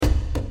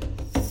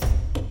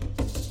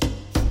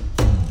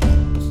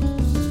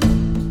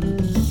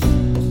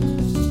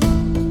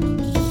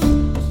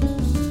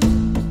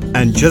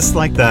And just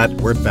like that,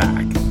 we're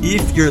back.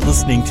 If you're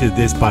listening to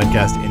this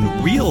podcast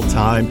in real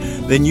time,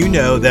 then you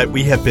know that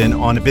we have been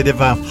on a bit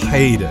of a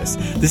hiatus.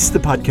 This is the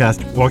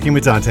podcast Walking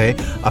with Dante,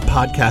 a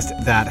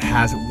podcast that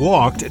has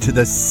walked to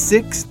the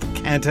 6th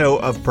canto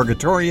of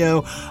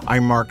Purgatorio.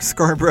 I'm Mark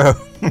Scarborough,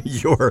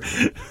 your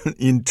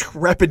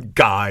intrepid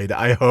guide,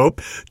 I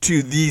hope,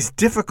 to these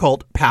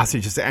difficult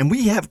passages. And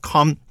we have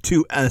come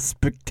to a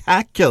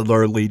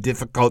spectacularly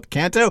difficult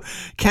canto,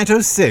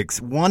 Canto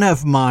 6, one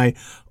of my,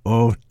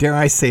 dare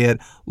I say it,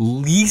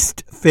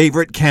 least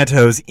favorite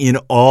cantos in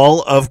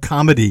all of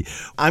comedy.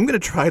 I'm going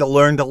to try to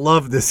learn to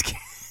love this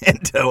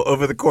canto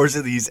over the course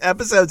of these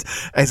episodes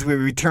as we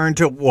return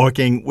to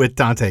Walking with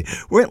Dante.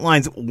 We're at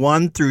lines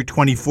 1 through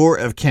 24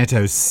 of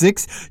Canto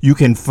 6. You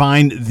can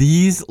find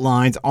these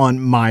lines on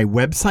my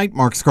website,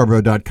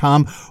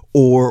 markscarborough.com,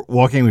 or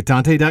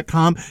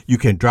walkingwithdante.com. You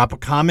can drop a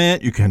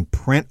comment. You can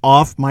print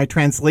off my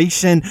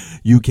translation.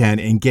 You can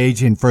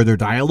engage in further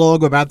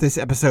dialogue about this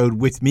episode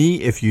with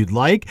me if you'd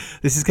like.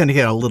 This is going to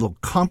get a little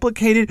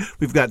complicated.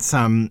 We've got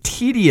some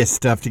tedious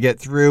stuff to get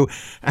through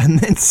and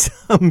then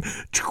some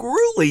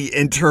truly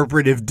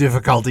interpretive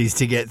difficulties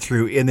to get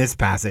through in this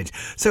passage.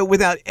 So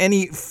without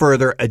any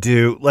further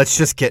ado, let's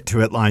just get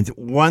to it. Lines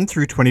 1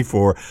 through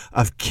 24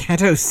 of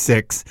Canto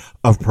 6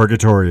 of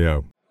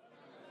Purgatorio.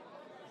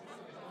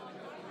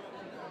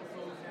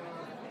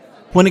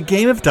 When a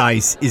game of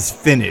dice is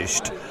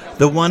finished,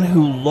 the one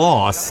who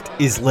lost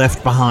is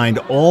left behind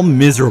all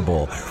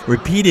miserable,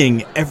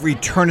 repeating every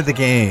turn of the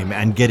game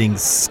and getting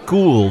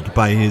schooled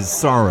by his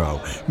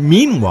sorrow.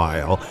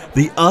 Meanwhile,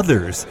 the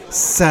others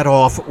set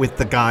off with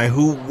the guy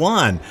who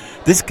won.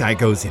 This guy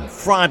goes in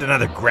front,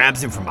 another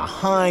grabs him from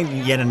behind,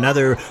 and yet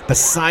another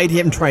beside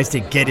him tries to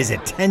get his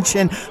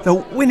attention. The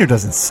winner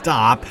doesn't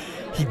stop.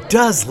 He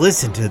does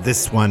listen to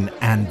this one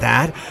and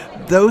that.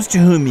 Those to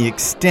whom he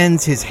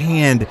extends his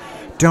hand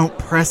don't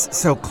press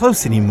so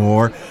close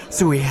anymore,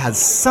 so he has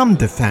some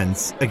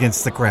defense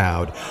against the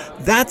crowd.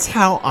 That's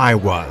how I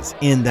was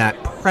in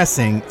that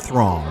pressing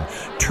throng,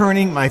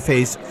 turning my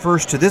face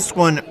first to this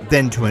one,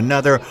 then to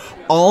another,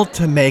 all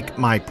to make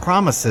my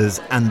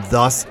promises and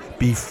thus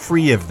be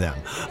free of them.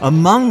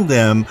 Among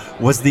them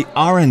was the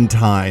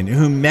Arentine,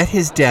 who met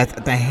his death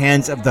at the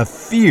hands of the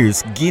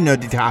fierce Gino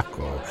di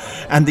Tacco,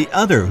 and the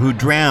other who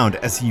drowned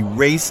as he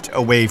raced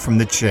away from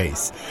the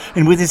chase.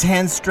 And with his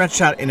hands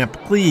stretched out in a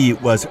plea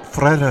was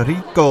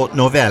Federico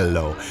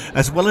Novello,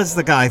 as well as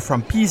the guy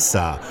from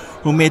Pisa,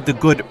 who made the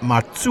good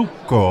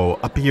Marzucco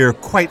appear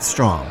quite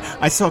strong.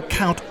 I saw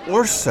Count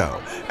Orso,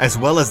 as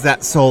well as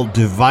that soul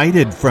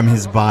divided from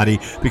his body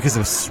because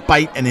of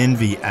spite and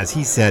envy, as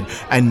he said,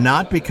 and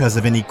not because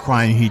of any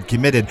crime he'd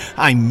committed.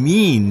 I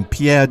mean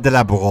Pierre de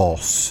la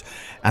Brosse.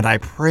 And I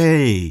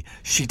pray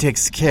she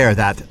takes care,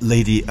 that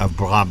Lady of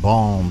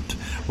Brabant,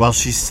 while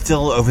she's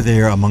still over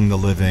there among the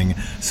living,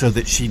 so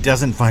that she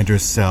doesn't find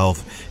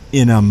herself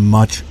in a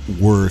much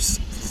worse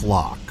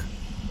flock.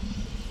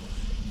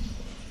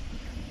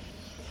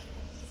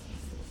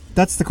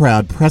 That's the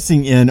crowd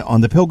pressing in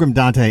on the pilgrim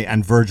Dante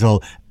and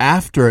Virgil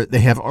after they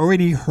have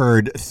already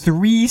heard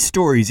 3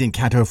 stories in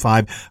Canto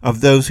 5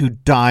 of those who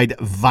died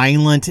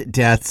violent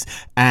deaths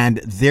and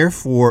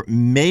therefore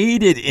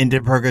made it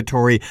into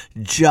purgatory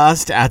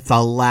just at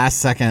the last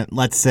second,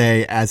 let's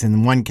say, as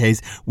in one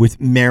case,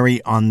 with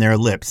Mary on their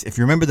lips. If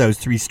you remember those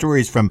 3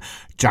 stories from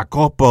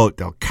Jacopo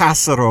del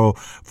Cassero,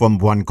 from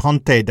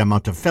Buonconte da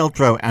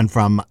Montefeltro, and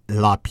from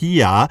La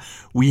Pia,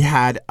 we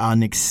had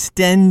an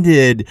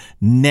extended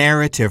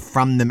narrative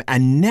from them,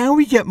 and now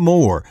we get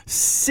more.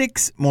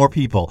 6 more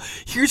people.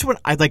 Here's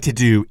what I'd like to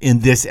do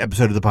in this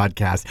episode of the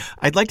podcast.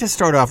 I'd like to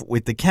start off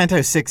with the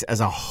Canto 6 as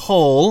a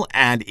whole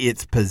and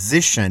its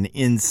position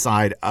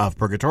inside of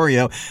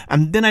Purgatorio,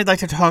 and then I'd like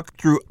to talk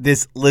through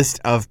this list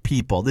of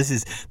people. This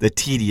is the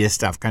tedious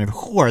stuff, kind of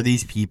who are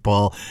these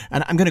people,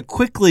 and I'm going to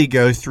quickly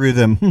go through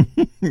them,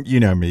 you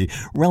know me,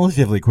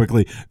 relatively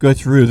quickly go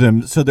through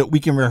them so that we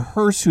can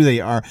rehearse who they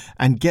are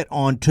and get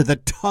on to the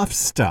tough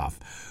stuff,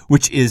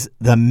 which is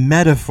the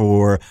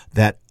metaphor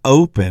that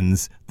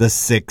opens the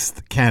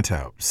 6th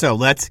canto. So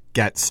let's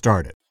get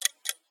started.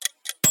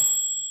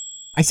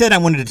 I said I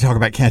wanted to talk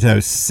about Canto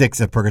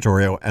 6 of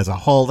Purgatorio as a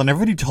whole, and I've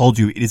already told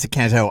you it is a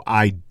canto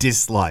I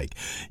dislike.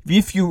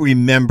 If you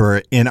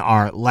remember in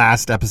our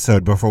last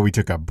episode before we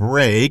took a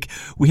break,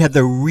 we had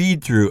the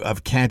read-through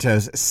of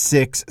Cantos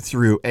 6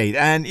 through 8.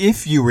 And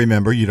if you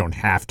remember, you don't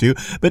have to,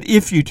 but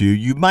if you do,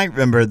 you might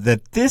remember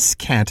that this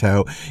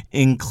canto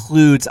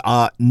includes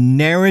a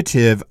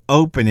narrative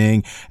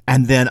opening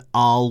and then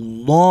a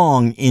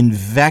long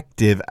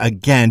invective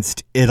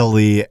against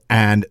Italy,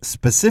 and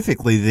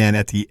specifically then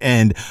at the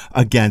end,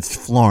 against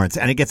Florence,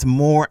 and it gets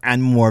more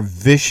and more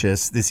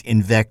vicious, this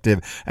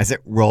invective, as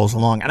it rolls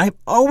along. And I've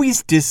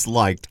always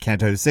disliked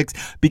Canto 6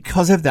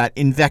 because of that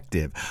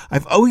invective.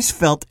 I've always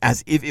felt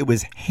as if it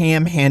was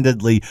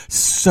ham-handedly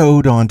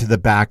sewed onto the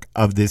back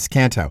of this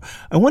canto.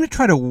 I want to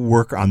try to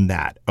work on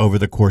that over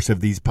the course of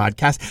these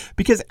podcasts,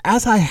 because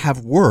as I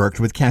have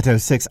worked with Canto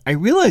 6, I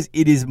realize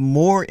it is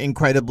more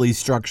incredibly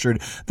structured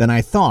than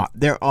I thought.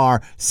 There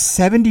are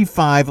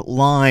 75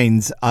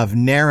 lines of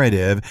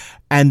narrative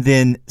and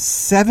then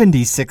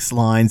 76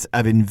 lines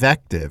of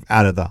invective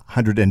out of the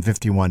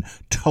 151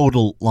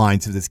 total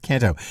lines of this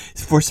canto.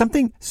 For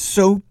something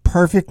so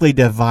perfectly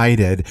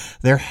divided,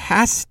 there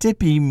has to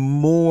be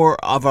more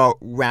of a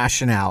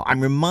rationale.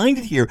 I'm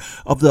reminded here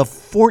of the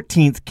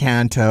 14th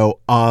canto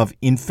of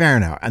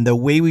Inferno and the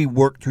way we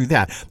work through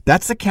that.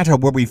 That's the canto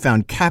where we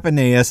found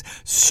Capaneus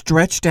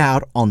stretched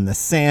out on the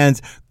sands,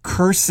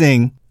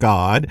 cursing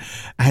God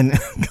and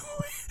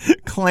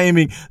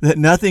claiming that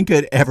nothing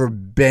could ever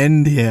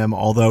bend him,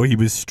 although he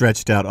was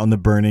stretched out on the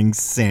burning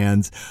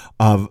sands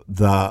of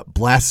the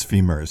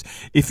blasphemers.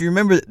 If you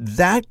remember,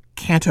 that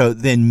canto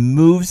then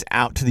moves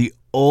out to the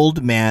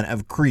Old Man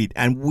of Crete,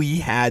 and we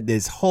had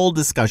this whole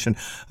discussion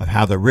of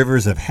how the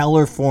rivers of hell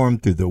are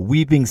formed through the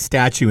weeping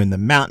statue in the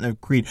mountain of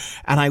Crete,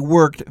 and I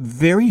worked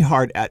very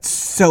hard at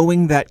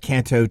sewing that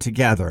canto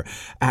together,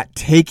 at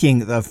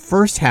taking the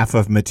first half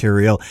of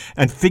material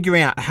and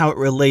figuring out how it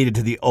related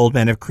to the Old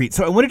Man of Crete.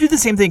 So I want to do the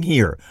same thing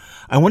here.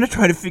 I want to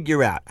try to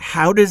figure out,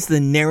 how does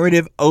the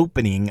narrative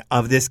opening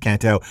of this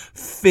canto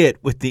fit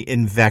with the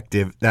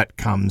invective that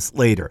comes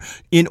later?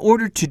 In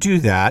order to do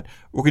that,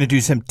 we're going to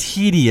do some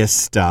tedious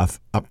stuff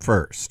up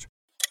first.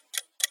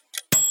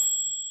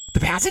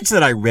 The passage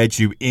that I read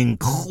you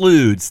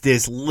includes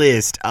this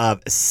list of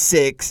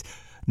 6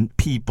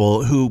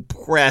 people who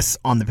press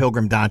on the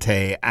pilgrim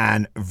Dante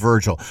and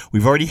Virgil.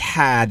 We've already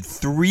had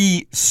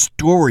 3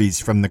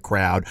 stories from the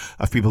crowd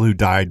of people who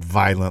died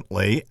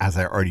violently, as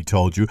I already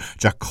told you: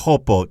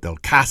 Jacopo del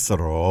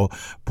Cassaro,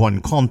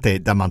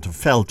 Buonconte da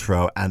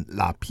Montefeltro, and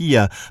La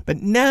Pia.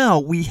 But now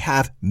we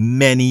have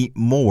many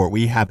more.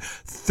 We have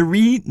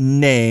 3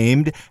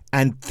 named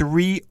and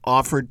 3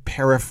 offered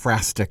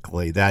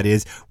periphrastically. That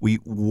is, we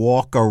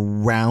walk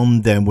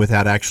around them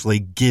without actually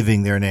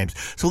giving their names.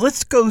 So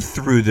let's go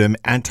through them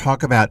and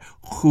talk about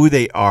who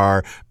they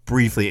are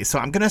briefly. So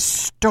I'm going to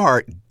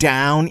start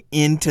down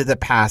into the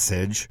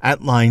passage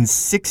at line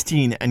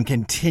 16 and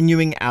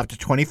continuing out to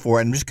 24.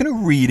 I'm just going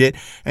to read it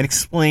and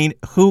explain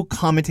who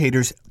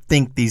commentators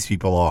think these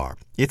people are.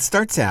 It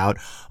starts out,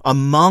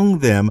 among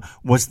them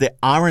was the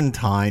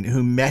Arentine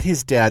who met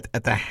his death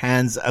at the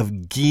hands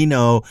of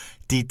Gino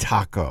di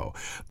Tacco.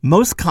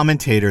 Most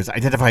commentators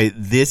identify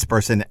this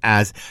person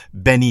as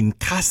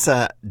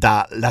Benincasa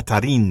da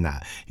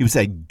Latarina. He was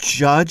a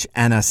judge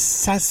and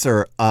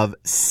assessor of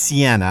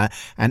Siena,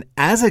 and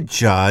as a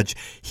judge,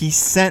 he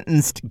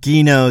sentenced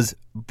Gino's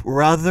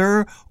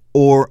brother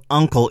or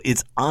uncle.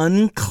 It's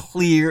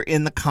unclear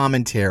in the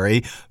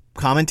commentary.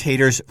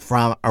 Commentators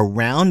from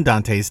around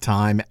Dante's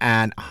time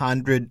and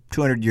 100,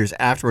 200 years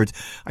afterwards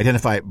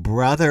identify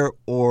brother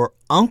or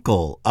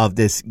uncle of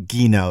this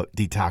Gino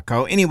di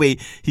Tacco. Anyway,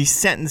 he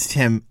sentenced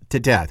him to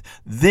death.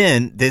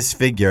 Then this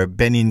figure,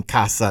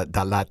 Benincasa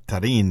da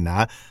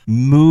Latarina,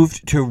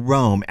 moved to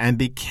Rome and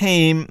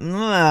became,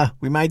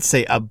 we might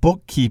say, a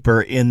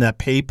bookkeeper in the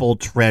papal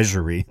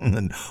treasury,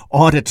 an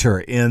auditor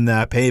in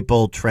the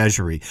papal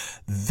treasury.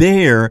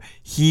 There,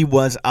 he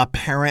was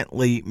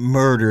apparently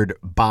murdered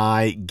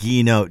by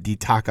Gino di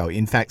Tacco.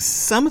 In fact,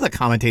 some of the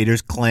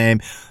commentators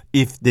claim,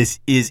 if this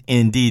is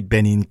indeed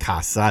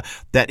Benincasa,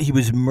 that he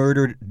was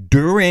murdered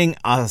during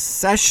a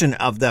session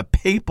of the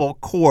papal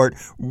court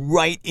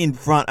right in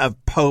front of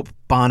Pope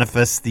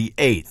Boniface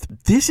VIII.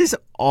 This is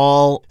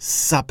all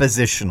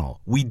suppositional.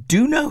 We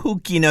do know who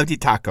Gino di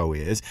Tacco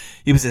is.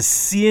 He was a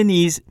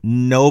Sienese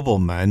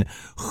nobleman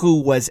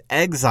who was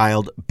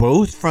exiled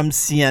both from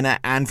Siena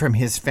and from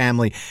his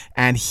family,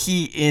 and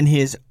he, in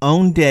his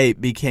own day,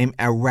 became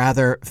a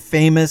rather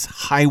famous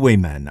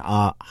highwayman,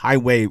 a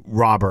highway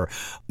robber.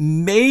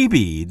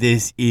 Maybe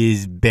this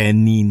is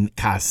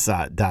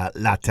Benincasa da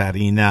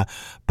Latarina,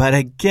 but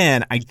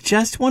again, I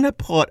just want to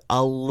put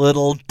a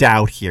little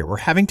doubt here. We're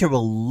having to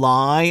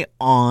rely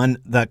on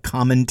the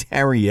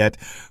commentariat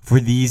for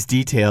these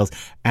details,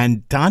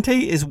 and Dante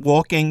is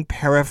walking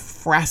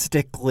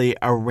periphrastically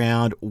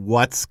around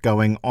what's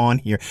going on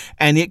here.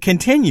 And it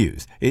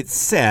continues. It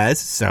says,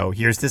 so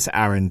here's this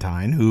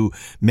Arentine who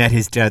met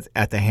his death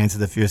at the hands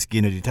of the fierce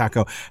Gino di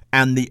Tacco,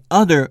 and the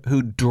other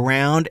who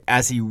drowned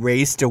as he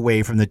raced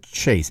away from the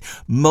chase.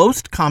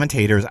 Most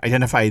commentators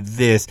identify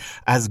this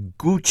as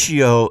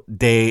Guccio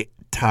de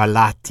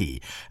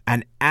Tarlati.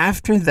 And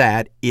after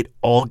that, it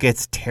all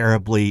gets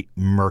terribly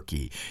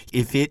murky.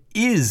 If it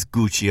is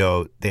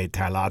Guccio de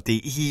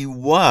Tarlati, he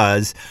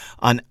was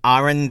an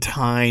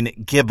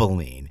Arentine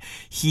Ghibelline.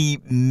 He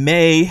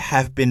may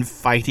have been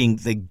fighting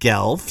the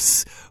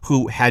Guelphs,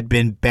 who had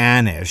been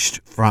banished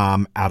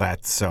from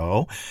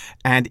Arezzo,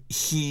 and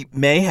he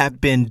may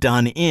have been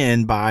done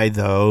in by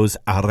those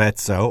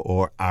Arezzo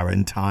or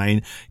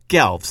Arentine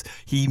Guelphs.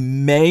 He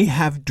may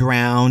have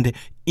drowned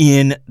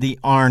in the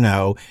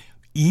Arno,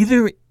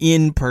 either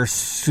in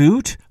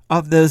pursuit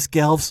of those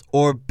Guelphs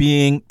or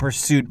being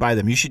pursued by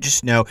them. You should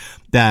just know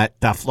that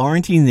the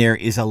Florentine there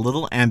is a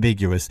little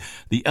ambiguous.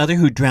 The other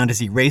who drowned as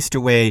he raced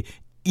away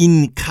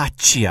in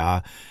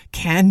caccia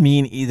can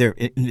mean either,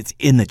 it's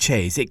in the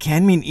chase, it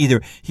can mean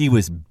either he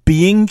was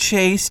being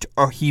chased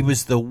or he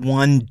was the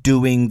one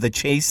doing the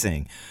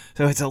chasing.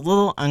 So it's a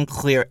little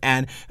unclear.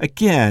 And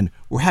again,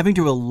 we're having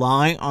to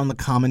rely on the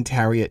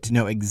commentariat to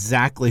know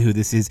exactly who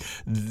this is.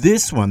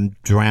 This one,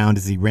 drowned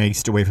as he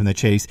raced away from the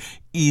chase,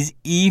 is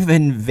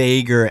even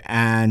vaguer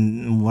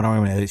and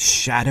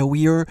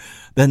shadowier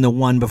than the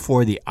one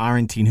before, the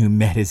Arentine who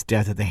met his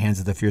death at the hands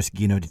of the fierce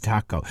Gino di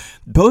Tacco.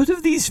 Both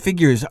of these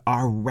figures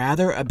are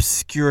rather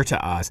obscure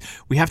to us.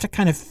 We have to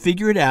kind of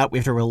figure it out. We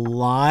have to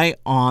rely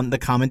on the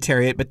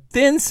commentariat, but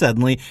then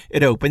suddenly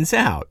it opens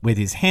out. With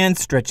his hand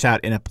stretched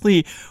out in a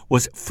plea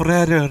was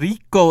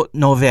Federico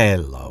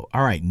Novello.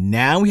 All right,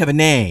 now we have a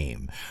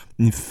name.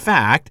 In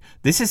fact,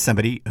 this is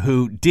somebody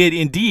who did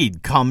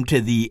indeed come to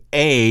the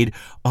aid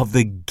of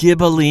the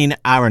Ghibelline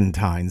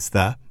Arentines,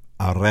 the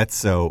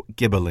Arezzo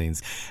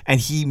Ghibellines. And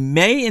he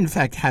may, in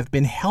fact, have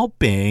been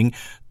helping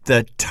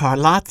the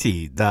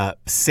Tarlati, the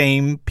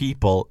same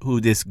people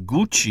who this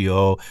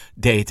Guccio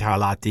de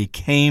Tarlati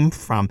came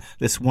from,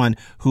 this one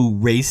who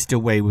raced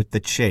away with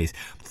the chase.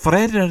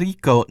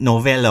 Federico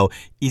Novello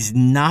is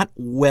not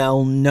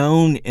well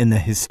known in the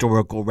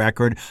historical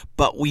record,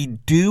 but we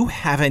do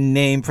have a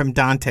name from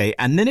Dante.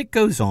 And then it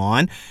goes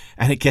on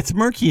and it gets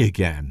murky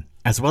again,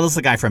 as well as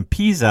the guy from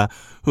Pisa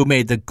who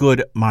made the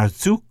good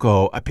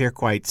Marzucco appear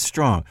quite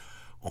strong.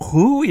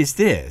 Who is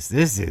this?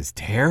 This is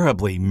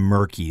terribly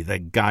murky, the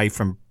guy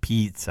from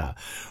Pisa.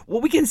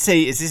 What we can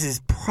say is this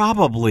is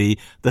probably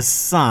the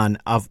son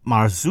of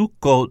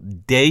Marzucco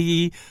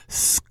dei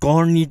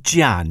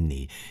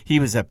Scornigiani. He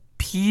was a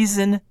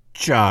Pisan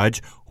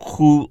judge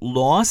who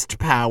lost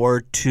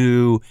power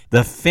to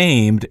the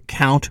famed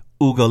Count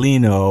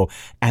Ugolino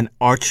and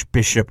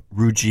Archbishop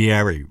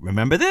Ruggieri.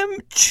 Remember them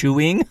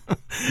chewing?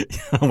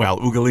 Well,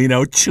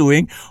 Ugolino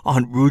chewing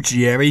on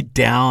Ruggieri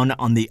down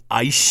on the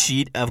ice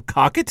sheet of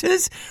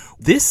Cocytus.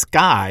 This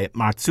guy,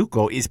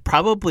 Marzucco, is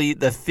probably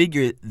the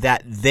figure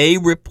that they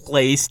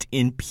replaced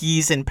in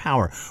Pisan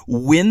power.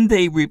 When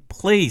they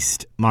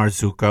replaced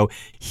Marzucco,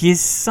 his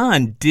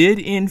son did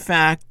in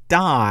fact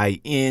die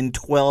in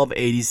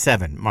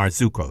 1287,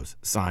 Marzucco's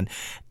son,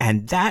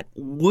 and that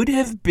would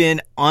have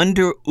been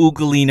under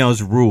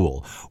Ugolino's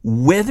rule.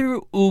 Whether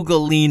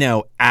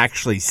Ugolino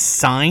actually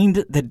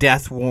signed the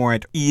death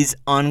warrant is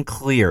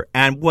unclear,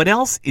 and what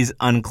else is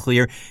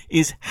unclear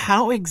is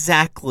how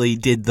exactly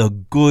did the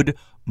good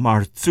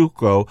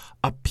Marzucco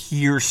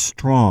appear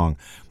strong.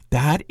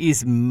 That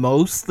is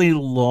mostly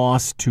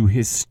lost to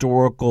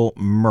historical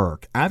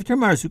murk. After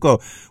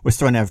Marzucco was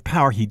thrown out of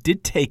power, he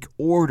did take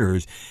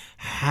orders.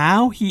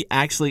 How he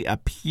actually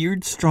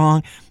appeared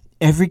strong,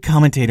 every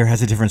commentator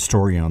has a different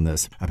story on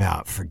this.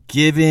 About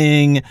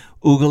forgiving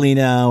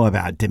Ugolino,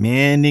 about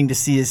demanding to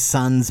see his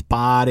son's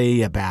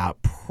body,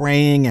 about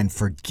praying and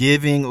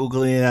forgiving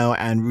Ugolino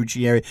and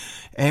Ruggieri.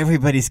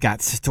 Everybody's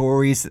got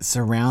stories that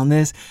surround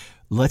this.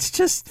 Let's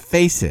just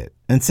face it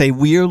and say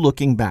we are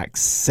looking back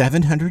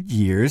 700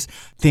 years.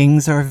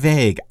 Things are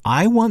vague.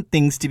 I want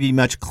things to be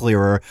much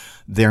clearer.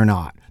 They're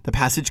not. The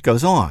passage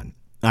goes on.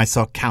 I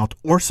saw Count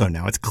Orso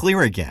now. It's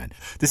clear again.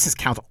 This is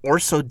Count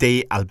Orso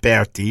dei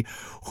Alberti,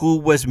 who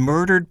was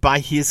murdered by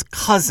his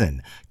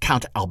cousin,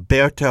 Count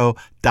Alberto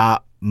da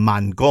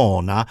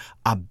Mangona,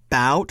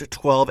 about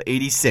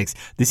 1286.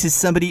 This is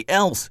somebody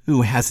else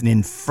who has an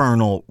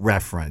infernal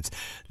reference.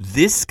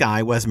 This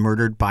guy was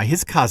murdered by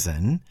his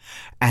cousin,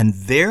 and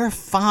their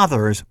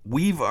fathers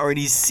we've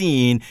already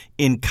seen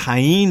in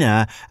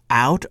Caina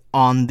out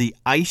on the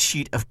ice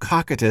sheet of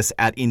Cocytus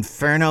at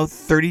Inferno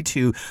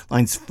 32,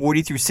 lines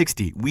 40 through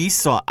 60. We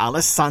saw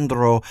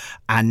Alessandro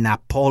and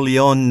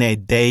Napoleone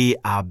dei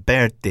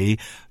Alberti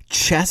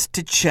chest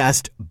to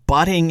chest,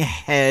 butting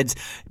heads,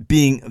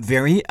 being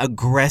very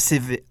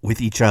aggressive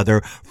with each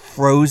other,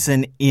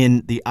 frozen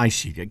in the ice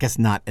sheet. I guess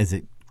not as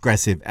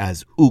aggressive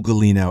as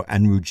Ugolino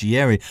and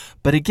Ruggieri,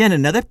 but again,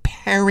 another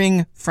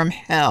pairing from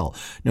hell.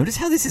 Notice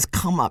how this has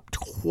come up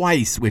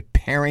twice with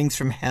pairings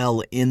from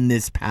hell in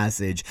this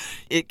passage.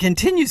 It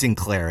continues in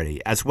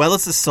clarity, as well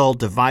as the soul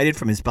divided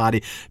from his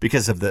body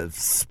because of the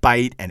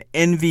spite and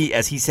envy,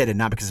 as he said, and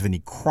not because of any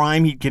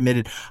crime he'd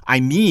committed. I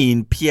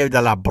mean, Pier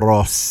della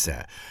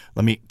Brosse.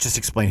 Let me just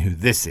explain who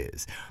this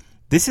is.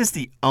 This is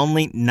the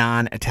only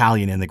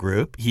non-Italian in the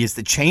group. He is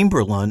the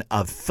Chamberlain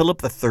of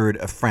Philip III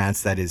of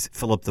France, that is,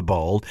 Philip the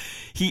Bold.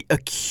 He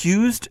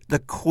accused the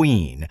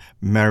Queen,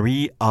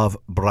 Marie of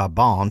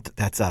Brabant,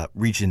 that's a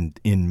region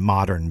in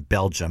modern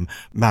Belgium,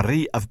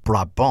 Marie of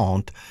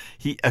Brabant.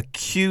 He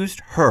accused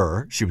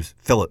her, she was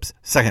Philip's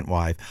second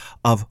wife,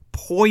 of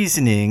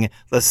poisoning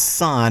the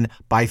son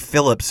by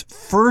Philip's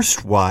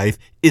first wife,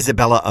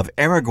 Isabella of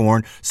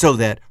Aragon, so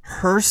that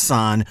her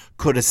son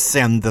could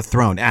ascend the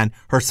throne. And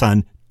her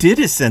son did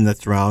ascend the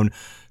throne,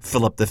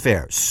 Philip the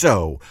Fair.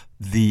 So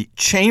the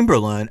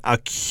Chamberlain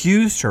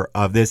accused her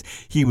of this.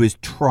 He was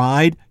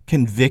tried,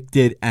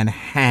 convicted, and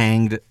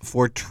hanged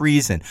for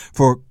treason,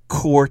 for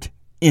court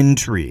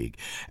intrigue.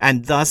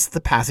 And thus the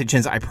passage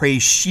ends, I pray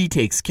she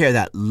takes care,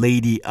 that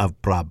Lady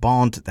of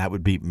Brabant, that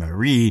would be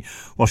Marie,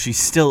 while she's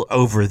still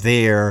over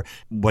there,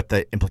 what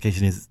the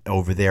implication is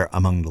over there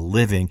among the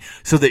living,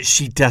 so that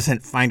she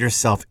doesn't find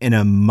herself in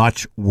a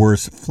much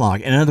worse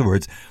flog. In other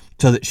words,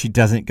 so that she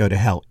doesn't go to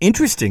hell.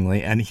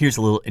 Interestingly, and here's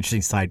a little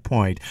interesting side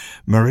point,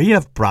 Marie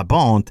of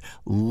Brabant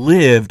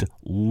lived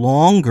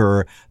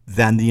longer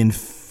than the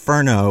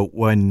Inferno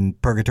when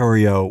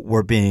Purgatorio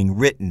were being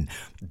written.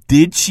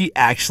 Did she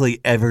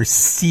actually ever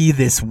see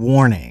this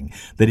warning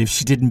that if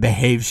she didn't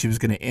behave, she was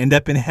going to end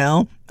up in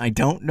hell? I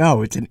don't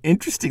know. It's an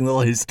interesting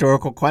little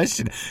historical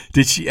question.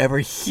 Did she ever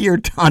hear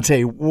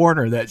Dante warn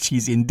her that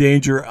she's in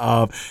danger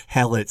of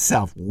hell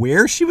itself?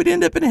 Where she would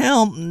end up in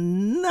hell?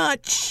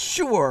 Not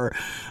sure.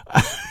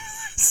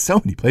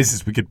 So many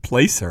places we could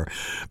place her,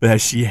 but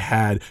as she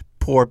had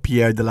poor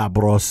Pierre de la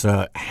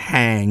Brosse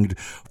hanged.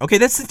 Okay,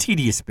 that's the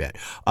tedious bit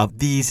of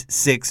these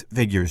 6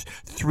 figures.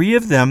 3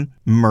 of them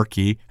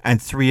murky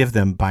and 3 of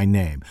them by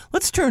name.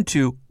 Let's turn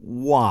to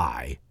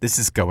why this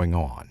is going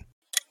on.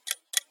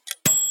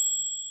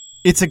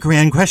 It's a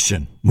grand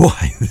question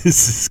why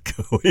this is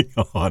going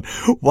on.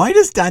 Why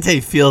does Dante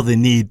feel the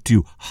need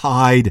to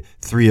hide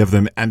 3 of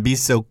them and be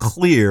so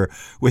clear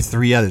with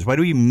 3 others? Why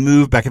do we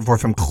move back and forth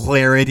from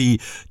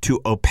clarity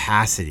to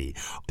opacity?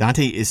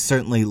 Dante is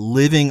certainly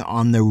living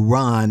on the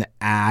run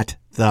at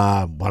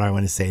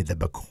the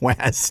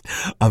bequest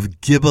of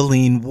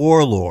Ghibelline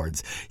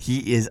warlords.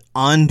 He is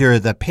under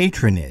the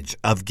patronage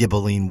of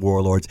Ghibelline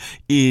warlords.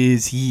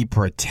 Is he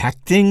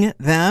protecting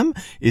them?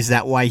 Is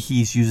that why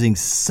he's using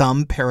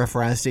some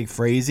paraphrastic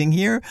phrasing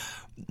here?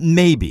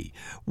 Maybe.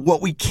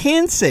 What we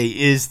can say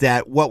is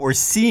that what we're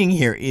seeing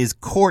here is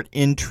court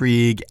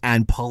intrigue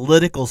and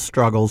political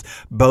struggles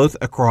both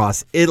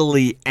across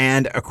Italy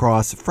and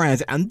across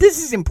France. And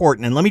this is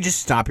important. And let me just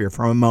stop here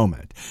for a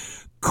moment.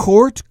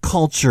 Court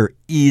culture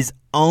is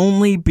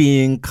only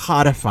being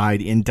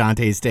codified in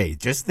Dante's day.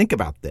 Just think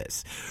about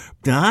this.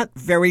 Not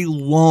very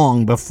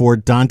long before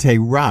Dante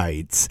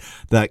writes,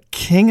 the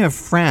King of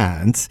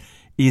France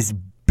is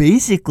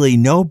basically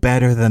no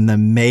better than the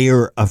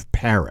mayor of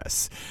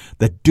Paris.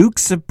 The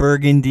Dukes of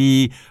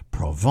Burgundy,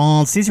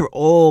 Provence, these are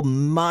all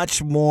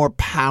much more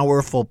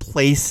powerful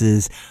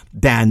places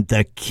than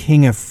the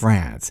King of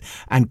France.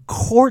 And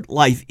court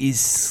life is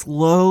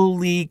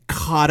slowly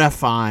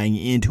codifying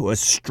into a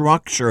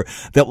structure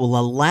that will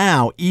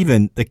allow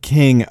even the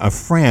King of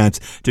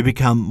France to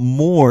become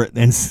more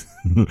than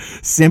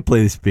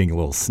simply, this being a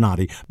little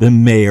snotty, the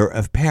mayor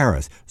of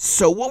Paris.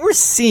 So what we're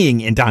seeing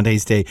in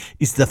Dante's day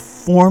is the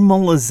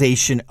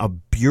formalization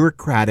of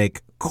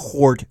bureaucratic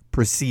court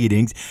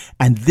proceedings,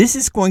 and this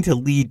is going to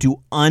lead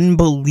to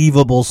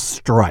unbelievable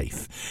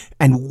strife.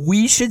 And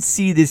we should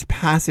see this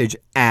passage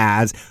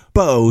as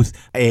both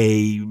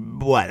a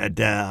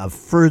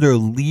further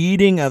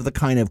leading of the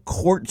kind of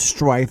court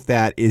strife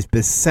that is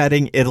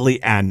besetting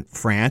Italy and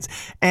France,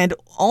 and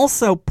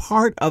also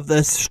part of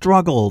the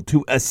struggle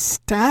to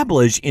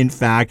establish, in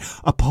fact,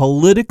 a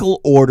political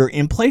order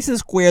in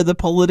places where the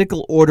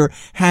political order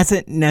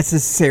hasn't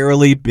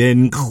necessarily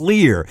been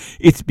clear.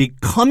 It's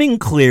becoming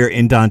clear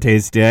in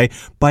Dante's day,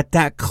 but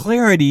that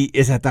clarity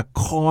is at the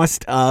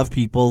cost of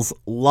people's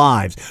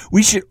lives.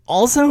 We should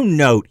also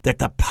note that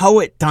the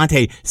poet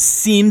Dante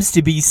seems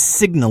to be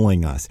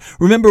signaling us.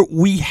 Remember,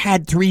 we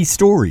had 3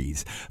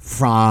 stories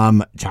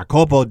from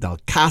Jacopo del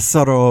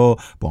Cassaro,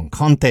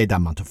 Buonconte da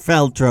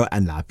Montefeltro,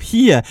 and La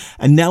Pia,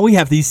 and now we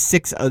have these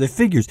 6 other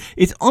figures.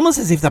 It's almost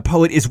as if the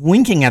poet is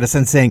winking at us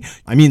and saying,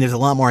 there's a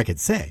lot more I could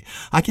say.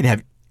 I could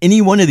have any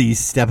one of these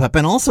step up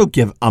and also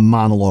give a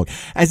monologue,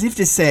 as if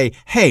to say,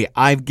 hey,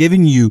 I've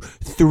given you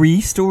 3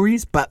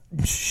 stories, but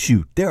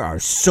shoot, there are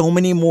so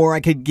many more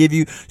I could give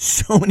you,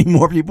 so many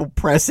more people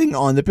pressing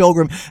on the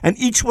pilgrim, and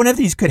each one of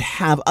these could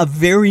have a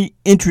very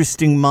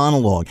interesting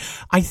monologue.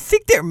 I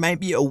think there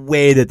might be a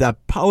way that the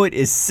poet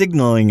is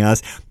signaling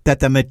us that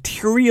the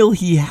material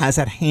he has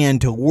at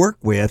hand to work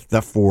with,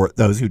 for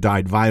those who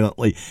died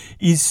violently,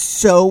 is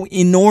so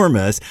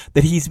enormous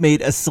that he's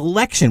made a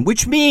selection,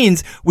 which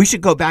means we should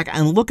go back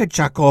and look at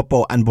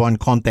Jacopo and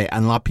Buonconte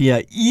and La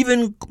Pia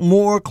even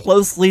more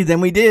closely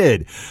than we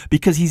did,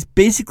 because he's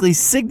basically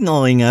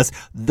signaling us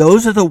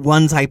those are the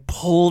ones I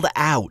pulled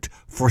out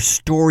for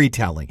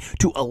storytelling,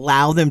 to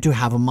allow them to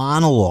have a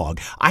monologue.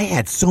 I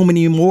had so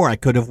many more I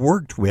could have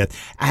worked with,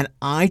 and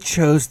I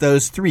chose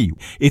those three.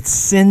 It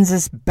sends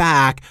us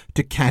back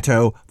to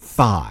Canto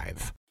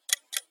 5.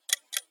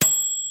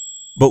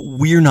 But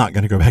we're not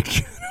going to go back.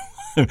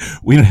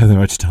 We don't have that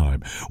much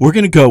time. We're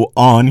going to go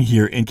on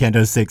here in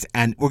Canto 6,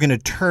 and we're going to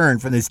turn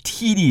from this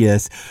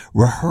tedious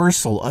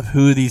rehearsal of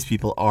who these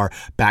people are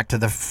back to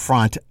the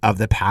front of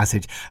the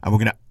passage, and we're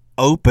going to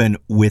open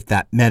with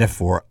that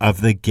metaphor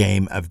of the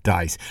game of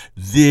dice.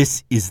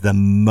 This is the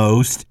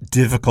most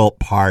difficult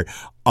part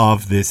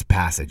of this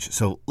passage.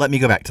 So let me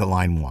go back to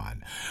line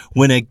 1.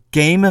 When a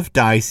game of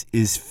dice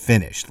is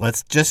finished,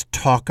 let's just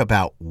talk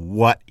about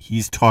what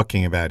he's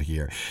talking about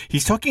here.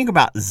 He's talking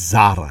about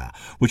Zara,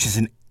 which is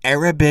an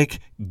Arabic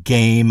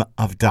game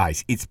of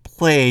dice. It's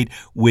played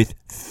with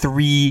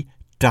 3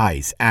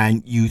 dice,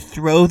 and you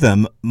throw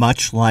them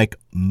much like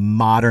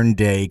modern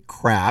day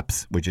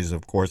craps, which is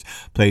of course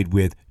played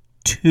with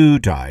 2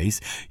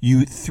 dice.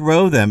 You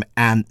throw them,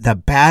 and the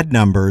bad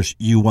numbers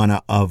you want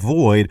to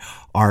avoid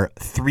are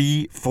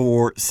 3,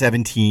 4,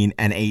 17,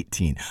 and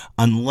 18.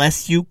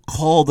 Unless you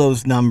call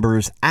those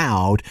numbers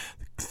out,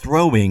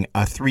 throwing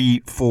a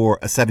 3, 4,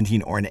 a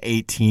 17, or an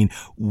 18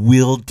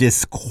 will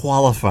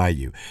disqualify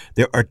you.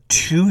 There are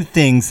 2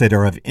 things that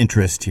are of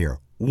interest here.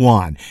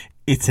 1,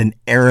 it's an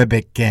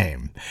Arabic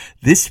game.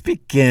 This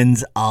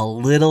begins a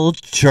little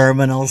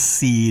germinal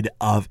seed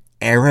of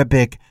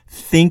Arabic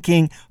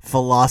thinking,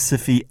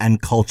 philosophy,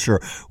 and culture,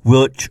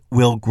 which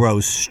will grow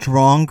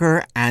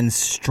stronger and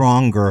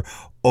stronger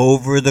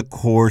over the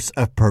course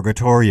of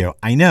Purgatorio.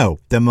 I know,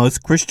 the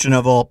most Christian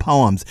of all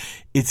poems.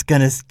 It's going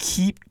to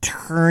keep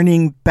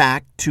turning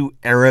back to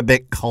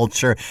Arabic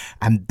culture,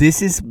 and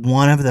this is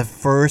one of the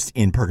first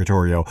in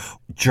Purgatorio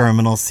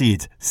germinal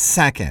seeds.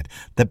 Second,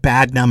 the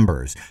bad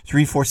numbers,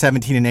 3, 4,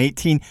 17, and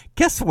 18.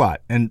 Guess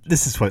what? And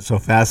this is what's so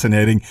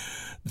fascinating.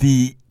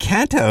 The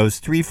cantos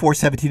 3, 4,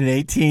 17, and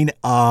 18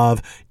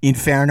 of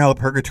Inferno,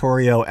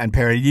 Purgatorio, and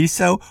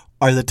Paradiso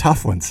are the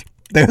tough ones.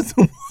 They're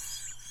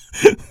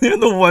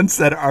the ones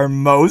that are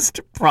most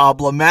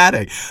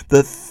problematic.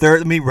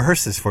 Let me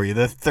rehearse this for you.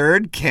 The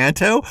third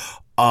canto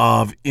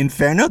of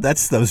Inferno,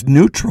 that's those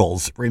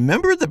neutrals.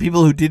 Remember the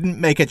people who didn't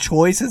make a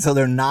choice and so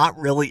they're not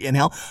really in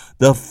hell?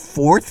 The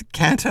fourth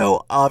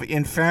canto of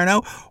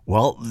Inferno,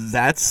 well,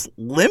 that's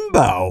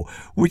Limbo,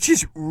 which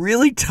is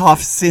really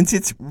tough since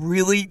it's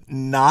really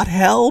not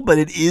hell, but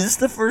it is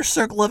the first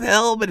circle of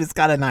hell, but it's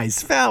got a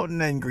nice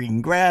fountain and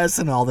green grass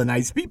and all the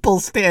nice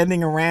people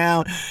standing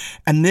around.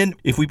 And then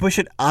if we push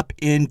it up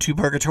into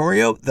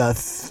Purgatorio, the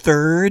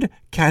third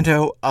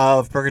canto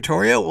of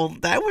Purgatorio, well,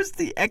 that was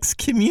the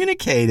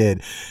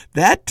excommunicated.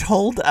 That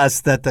told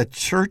us that the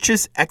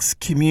church's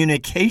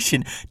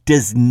excommunication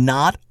does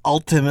not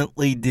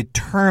ultimately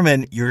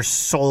determine your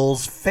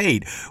soul's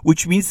fate,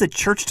 which means the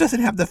church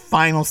doesn't have the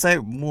final say.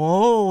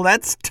 Whoa,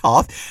 that's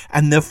tough.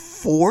 And the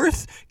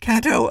fourth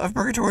canto of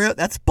Purgatorio,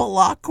 that's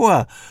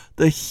Balacqua,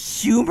 the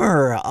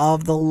humor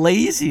of the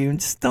lazy who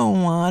just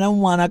don't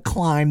want to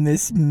climb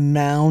this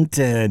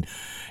mountain.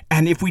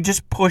 And if we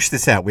just push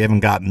this out, we haven't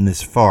gotten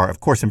this far, of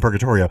course, in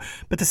Purgatorio,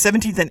 but the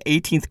 17th and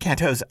 18th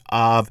cantos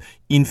of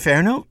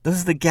Inferno,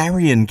 those are the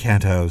Garian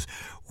cantos,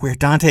 where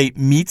Dante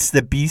meets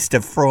the beast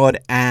of fraud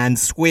and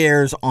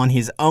swears on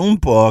his own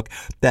book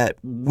that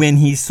when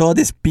he saw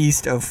this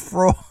beast of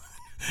fraud,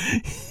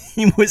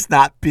 he was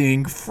not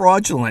being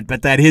fraudulent,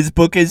 but that his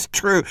book is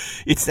true.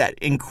 It's that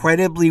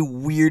incredibly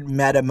weird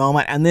meta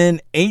moment. And then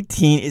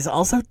 18 is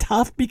also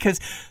tough because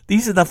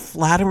these are the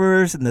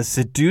flatterers and the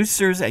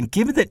seducers. And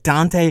given that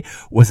Dante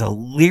was a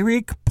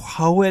lyric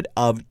poet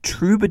of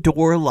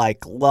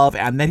troubadour-like love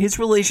and that his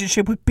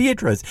relationship with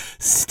Beatrice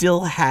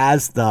still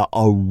has the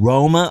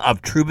aroma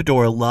of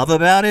troubadour love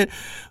about it,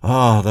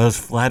 oh, those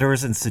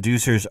flatterers and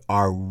seducers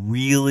are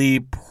really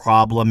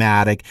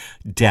problematic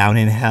down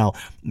in hell.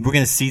 We're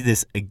going to see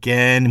this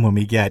again when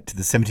we get to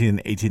the 17th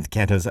and 18th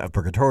cantos of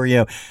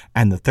Purgatorio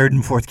and the 3rd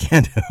and 4th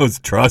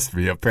cantos, trust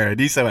me, of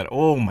Paradiso. And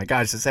oh my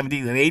gosh, the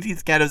 17th and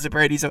 18th cantos of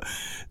Paradiso.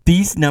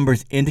 These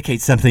numbers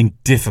indicate something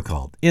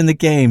difficult. In the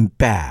game,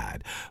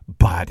 bad.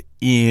 But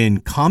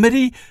in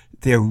comedy,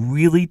 they're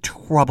really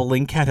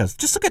troubling cantos.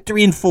 Just look at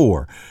 3 and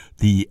 4.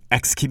 The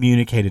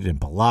excommunicated in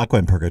Balacqua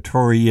and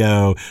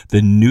Purgatorio,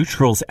 the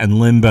neutrals and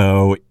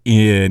Limbo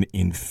in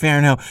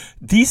Inferno.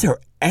 These are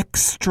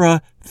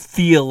extra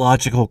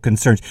theological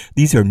concerns.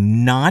 These are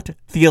not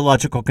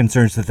theological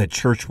concerns that the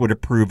church would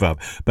approve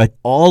of, but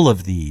all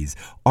of these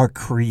are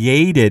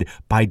created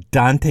by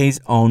Dante's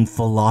own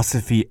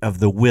philosophy of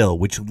the will,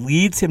 which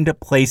leads him to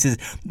places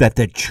that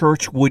the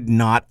church would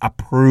not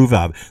approve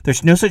of.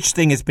 There's no such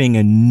thing as being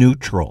a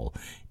neutral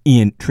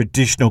in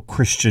traditional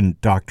Christian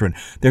doctrine.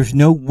 There's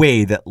no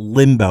way that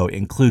limbo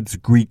includes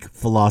Greek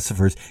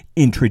philosophers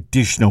in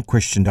traditional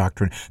Christian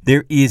doctrine.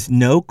 There is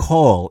no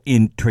call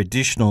in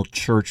traditional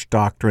church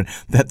doctrine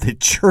that the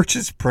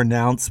church's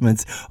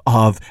pronouncements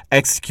of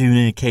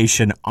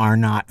excommunication are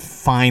not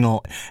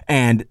final,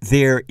 and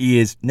there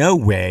is no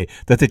way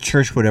that the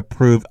church would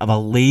approve of a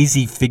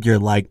lazy figure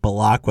like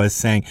Belacqua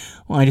saying,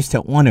 well, I just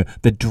don't want to.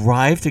 The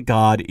drive to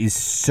God is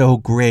so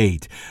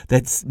great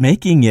that's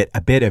making it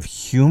a bit of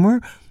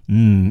humor.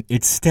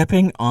 It's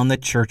stepping on the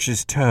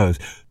church's toes.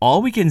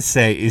 All we can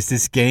say is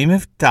this game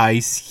of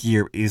dice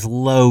here is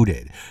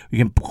loaded. We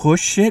can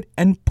push it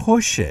and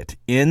push it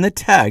in the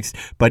text,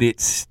 but it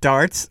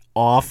starts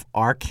off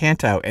our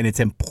canto, and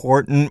it's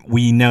important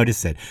we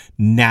notice it.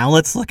 Now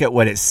let's look at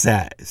what it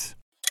says.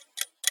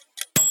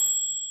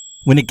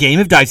 When a game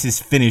of dice is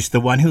finished,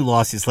 the one who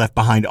lost is left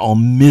behind all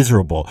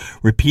miserable,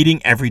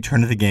 repeating every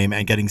turn of the game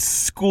and getting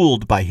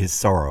schooled by his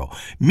sorrow.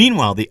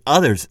 Meanwhile, the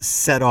others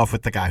set off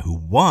with the guy who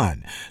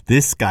won.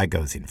 This guy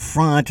goes in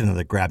front,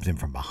 another grabs him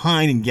from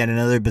behind, and yet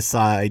another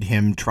beside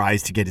him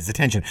tries to get his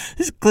attention.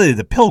 This is clearly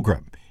the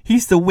pilgrim.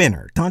 He's the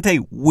winner. Dante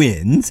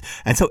wins,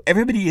 and so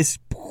everybody is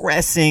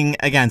pressing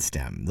against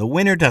him. The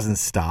winner doesn't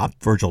stop.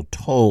 Virgil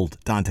told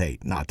Dante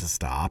not to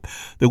stop.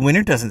 The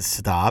winner doesn't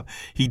stop.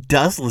 He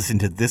does listen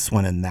to this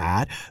one and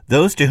that.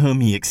 Those to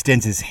whom he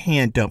extends his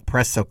hand don't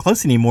press so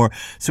close anymore,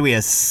 so he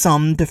has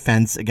some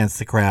defense against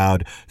the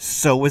crowd.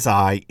 So was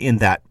I in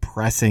that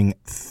pressing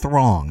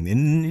throng.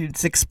 And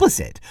it's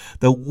explicit.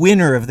 The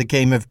winner of the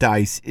game of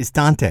dice is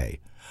Dante.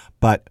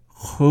 But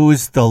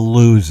who's the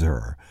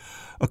loser?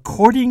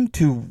 According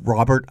to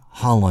Robert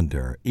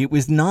Hollander, it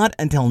was not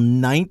until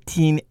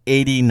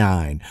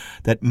 1989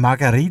 that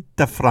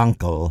Margarita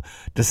Frankel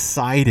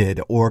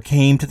decided or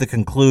came to the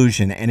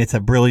conclusion, and it's a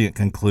brilliant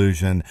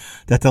conclusion,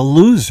 that the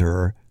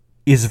loser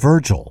is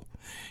Virgil.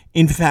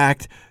 In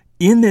fact,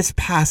 in this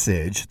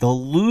passage, the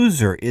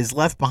loser is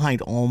left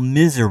behind all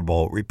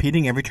miserable,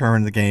 repeating every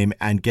turn of the game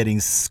and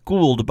getting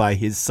schooled by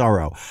his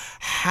sorrow.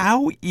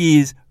 How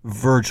is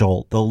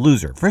Virgil the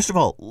loser? First of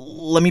all,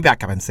 let me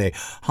back up and say,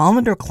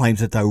 Hollander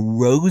claims that the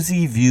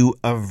rosy view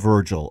of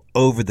Virgil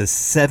over the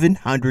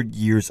 700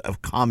 years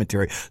of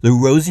commentary, the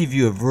rosy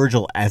view of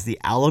Virgil as the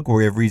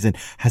allegory of reason,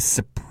 has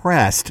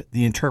suppressed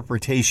the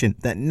interpretation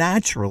that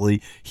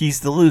naturally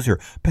he's the loser.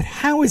 But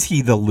how is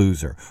he the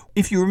loser?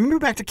 If you remember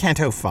back to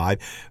Canto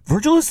 5,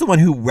 Virgil is the one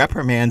who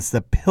reprimands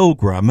the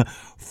pilgrim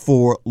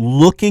for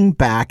looking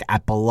back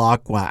at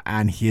Belacqua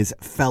and his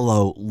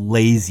fellow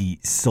lazy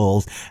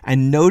souls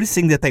and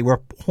noticing that they were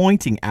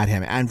pointing at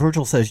him. And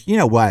Virgil says, you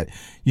know what?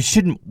 You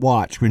shouldn't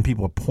watch when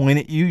people point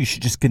at you. You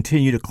should just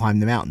continue to climb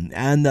the mountain.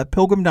 And the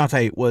pilgrim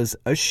Dante was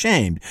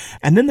ashamed.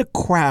 And then the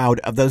crowd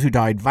of those who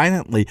died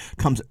violently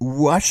comes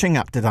rushing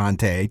up to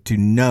Dante to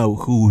know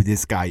who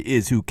this guy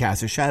is, who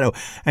casts a shadow.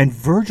 And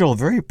Virgil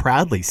very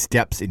proudly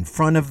steps in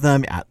front of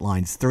them at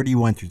lines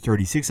 31 through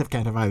 36 of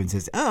Canto 5 and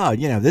says,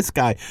 this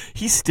guy,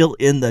 he's still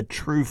in the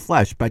true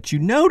flesh. But you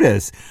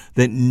notice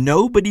that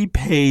nobody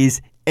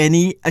pays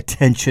any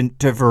attention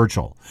to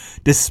Virgil.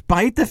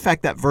 Despite the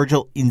fact that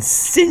Virgil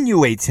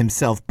insinuates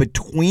himself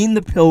between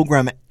the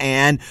pilgrim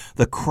and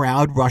the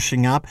crowd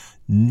rushing up,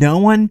 no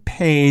one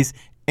pays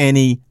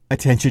any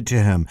attention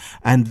to him.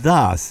 And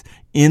thus,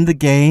 in the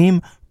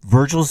game,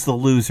 Virgil's the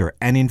loser.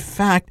 And in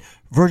fact,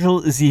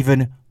 Virgil is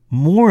even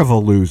more of a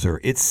loser.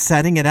 It's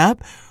setting it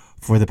up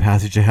for the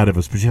passage ahead of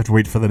us, but you have to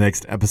wait for the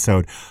next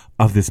episode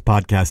of this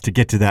podcast to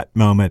get to that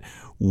moment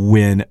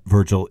when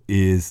Virgil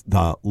is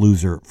the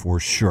loser for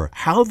sure.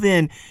 How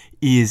then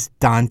is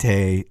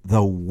Dante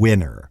the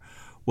winner?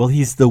 Well,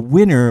 he's the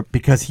winner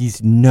because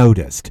he's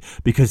noticed,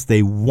 because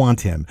they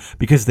want him,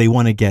 because they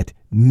want to get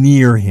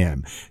near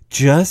him.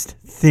 Just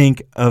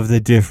think of the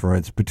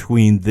difference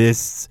between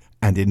this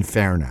and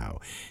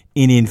Inferno.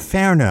 In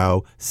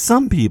Inferno,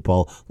 some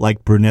people,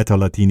 like Brunetto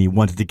Latini,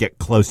 wanted to get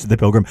close to the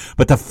pilgrim,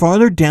 but the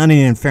farther down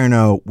in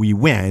Inferno we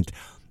went,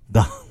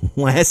 the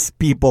less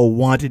people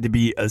wanted to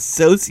be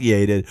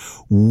associated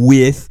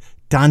with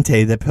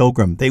Dante the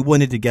pilgrim. They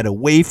wanted to get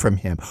away from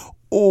him.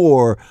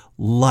 Or,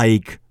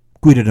 like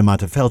Guido de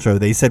Montefeltro,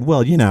 they said,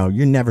 well,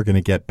 you're never going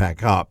to get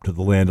back up to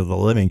the land of the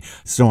living,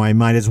 so I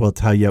might as well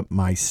tell you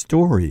my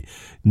story.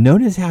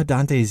 Notice how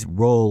Dante's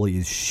role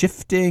is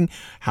shifting,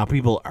 how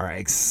people are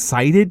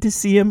excited to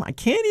see him. I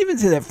can't even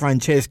say that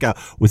Francesca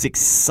was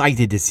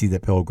excited to see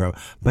the pilgrim,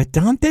 but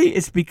Dante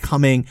is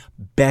becoming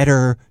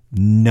better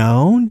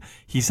known.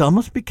 He's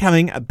almost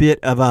becoming a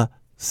bit of a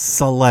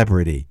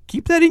celebrity.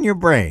 Keep that in your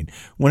brain. I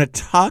want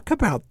to talk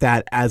about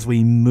that as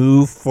we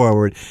move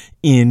forward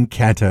in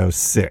Canto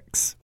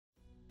 6.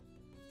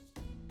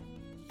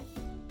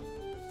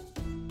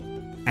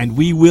 And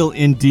we will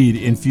indeed,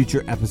 in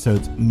future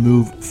episodes,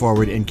 move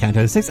forward in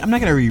Canto 6. I'm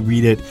not going to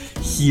reread it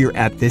here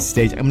at this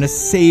stage. I'm going to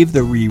save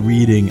the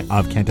rereading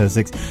of Canto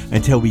 6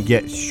 until we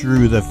get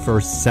through the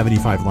first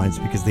 75 lines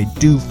because they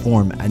do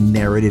form a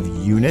narrative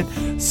unit.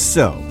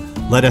 So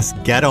let us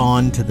get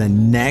on to the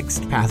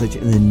next passage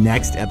in the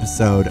next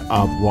episode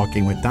of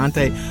Walking with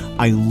Dante.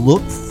 I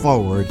look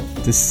forward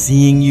to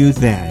seeing you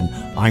then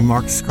I'm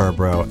Mark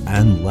Scarborough,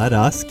 and let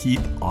us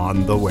keep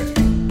on the way.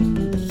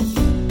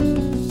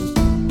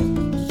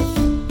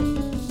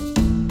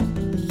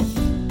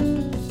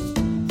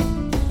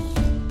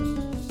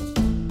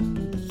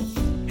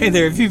 Hey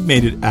there, if you've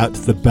made it out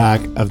to the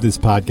back of this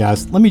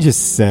podcast, let me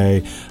just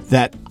say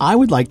that I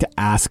would like to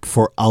ask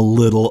for a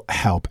little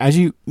help. As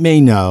you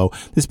may know,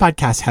 this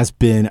podcast has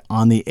been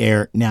on the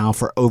air now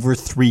for over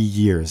 3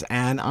 years,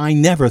 and I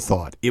never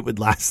thought it would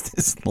last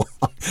this long.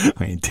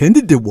 I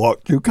intended to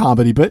walk through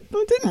comedy, but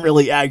I didn't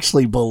really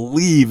actually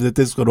believe that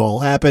this would all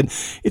happen.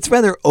 It's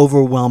rather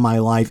overwhelmed my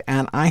life,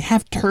 and I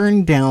have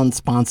turned down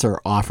sponsor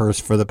offers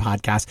for the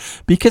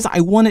podcast because I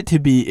want it to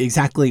be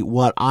exactly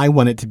what I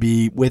want it to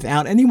be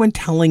without anyone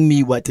telling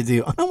me what to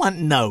do. I don't want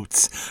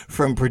notes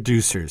from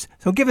producers.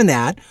 So given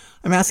that,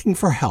 I'm asking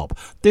for help.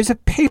 There's a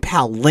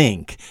PayPal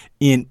link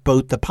in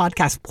both the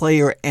podcast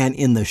player and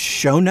in the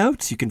show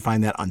notes. You can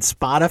find that on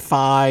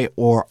Spotify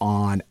or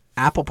on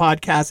Apple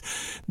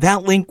Podcasts.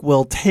 That link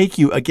will take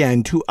you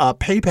again to a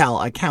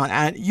PayPal account,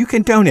 and you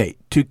can donate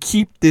to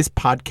keep this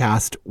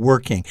podcast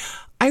working.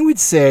 I would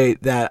say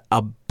that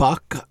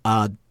 $1,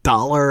 a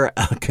dollar,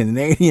 a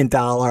Canadian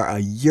dollar, a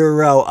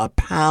euro, a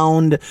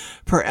pound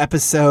per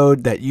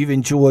episode that you've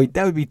enjoyed,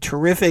 that would be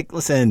terrific.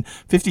 Listen,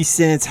 50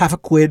 cents, half a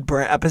quid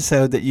per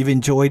episode that you've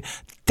enjoyed,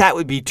 that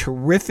would be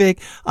terrific.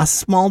 A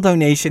small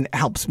donation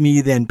helps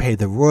me then pay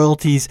the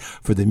royalties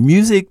for the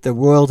music, the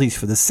royalties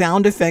for the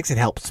sound effects. It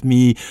helps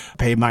me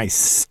pay my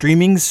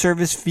streaming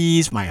service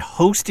fees, my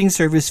hosting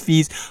service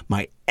fees,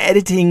 my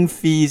editing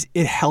fees.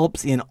 It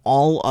helps in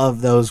all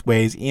of those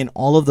ways, in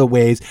all of the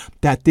ways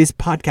that this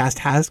podcast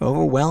has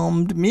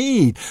overwhelmed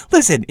me.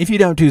 Listen, if you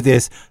don't do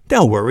this,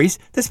 no worries.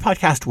 This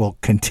podcast will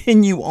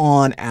continue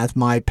on as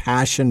my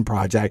passion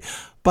project.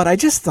 But I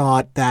just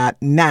thought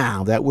that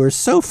now that we're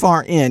so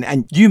far in,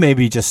 and you may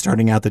be just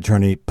starting out the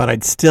journey, but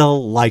I'd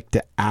still like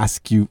to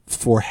ask you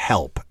for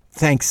help.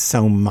 Thanks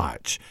so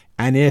much.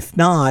 And if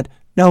not,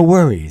 no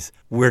worries.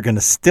 We're going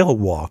to still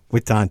walk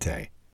with Dante.